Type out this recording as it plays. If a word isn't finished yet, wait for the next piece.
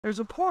There's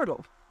a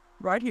portal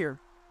right here.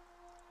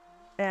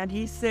 And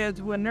he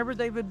says whenever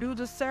they would do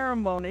the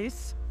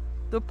ceremonies,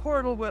 the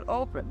portal would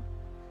open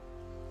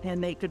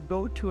and they could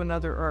go to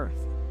another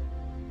earth.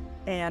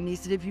 And he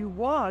said if you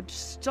watch,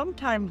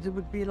 sometimes it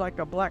would be like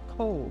a black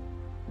hole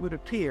would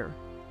appear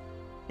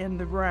in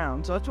the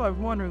ground. So that's why I was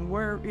wondering,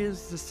 where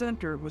is the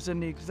center? It was in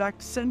the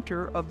exact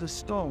center of the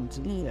stones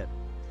in it.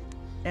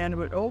 And it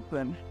would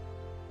open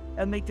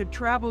and they could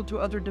travel to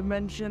other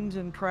dimensions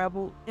and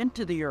travel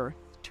into the earth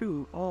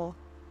too.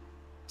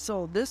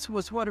 So this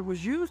was what it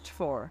was used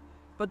for.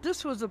 But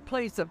this was a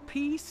place of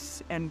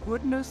peace and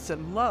goodness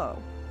and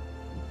love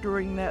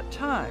during that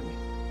time.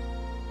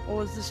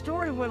 Well, as the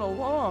story went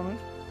along,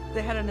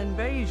 they had an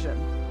invasion,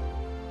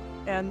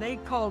 and they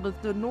called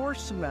it the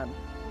Norsemen,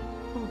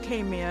 who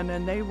came in,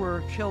 and they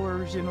were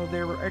killers.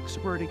 They were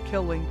expert at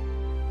killing.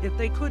 If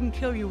they couldn't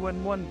kill you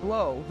in one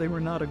blow, they were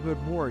not a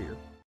good warrior.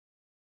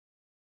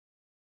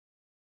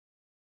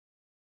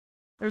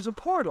 There's a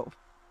portal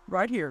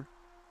right here.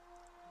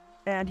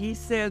 And he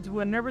says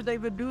whenever they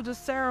would do the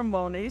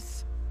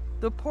ceremonies,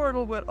 the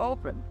portal would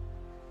open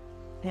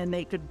and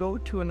they could go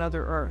to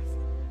another earth.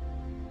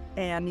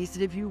 And he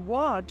said if you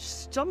watch,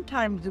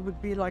 sometimes it would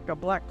be like a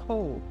black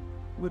hole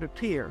would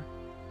appear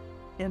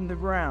in the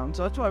ground.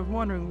 So that's why I was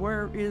wondering,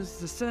 where is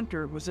the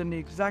center? It was in the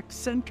exact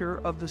center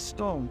of the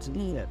stones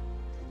in it.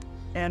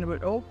 And it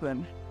would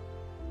open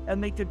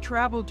and they could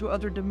travel to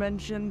other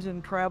dimensions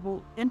and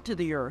travel into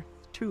the earth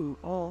too.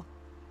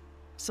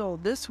 So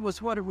this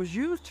was what it was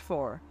used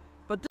for.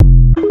 But